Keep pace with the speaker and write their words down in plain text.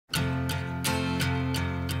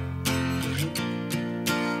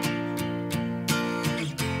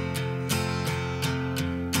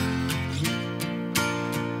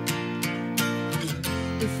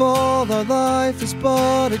all our life is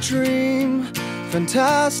but a dream,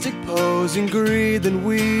 fantastic posing greed, then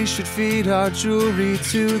we should feed our jewelry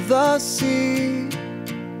to the sea.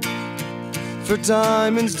 For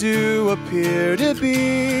diamonds do appear to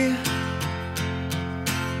be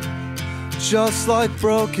just like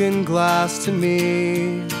broken glass to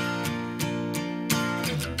me.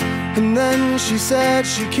 And then she said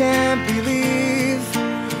she can't believe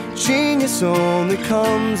genius only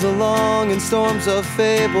comes along in storms of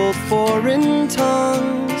fabled foreign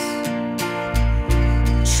tongues,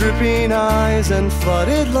 tripping eyes and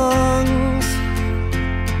flooded lungs.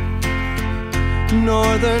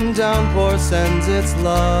 Northern downpour sends its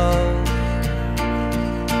love.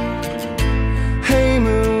 Hey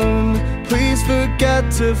moon, please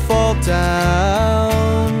forget to fall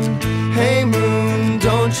down. Hey moon,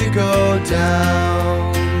 don't you go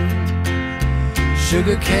down.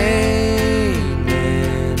 Sugar cane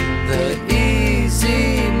in the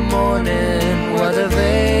easy morning, weather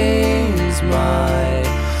veins my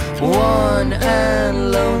one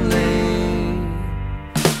and lonely.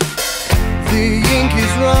 The ink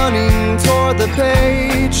is running toward the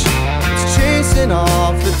page, it's chasing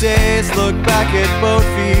off the days. Look back at both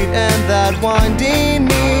feet and that winding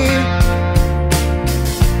knee.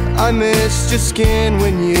 I missed your skin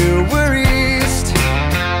when you were east.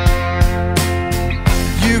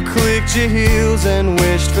 You clicked your heels and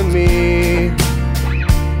wished for me.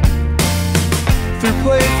 Through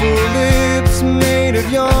playful lips made of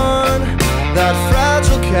yarn, that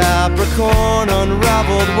fragile Capricorn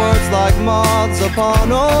unraveled words like moths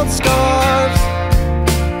upon old scarves.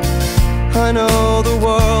 I know the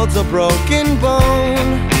world's a broken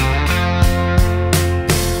bone,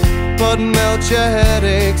 but melt your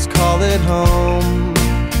headaches, call it home.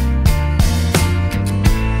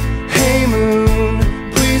 Hey moon,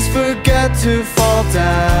 please forget to fall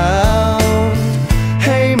down.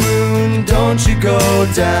 Hey moon, don't you go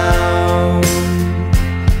down.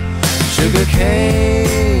 Sugar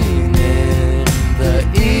cane in the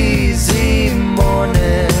easy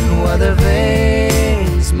morning, weather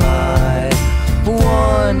veins my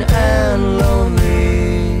one and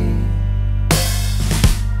lonely.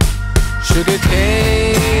 Sugar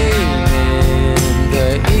cane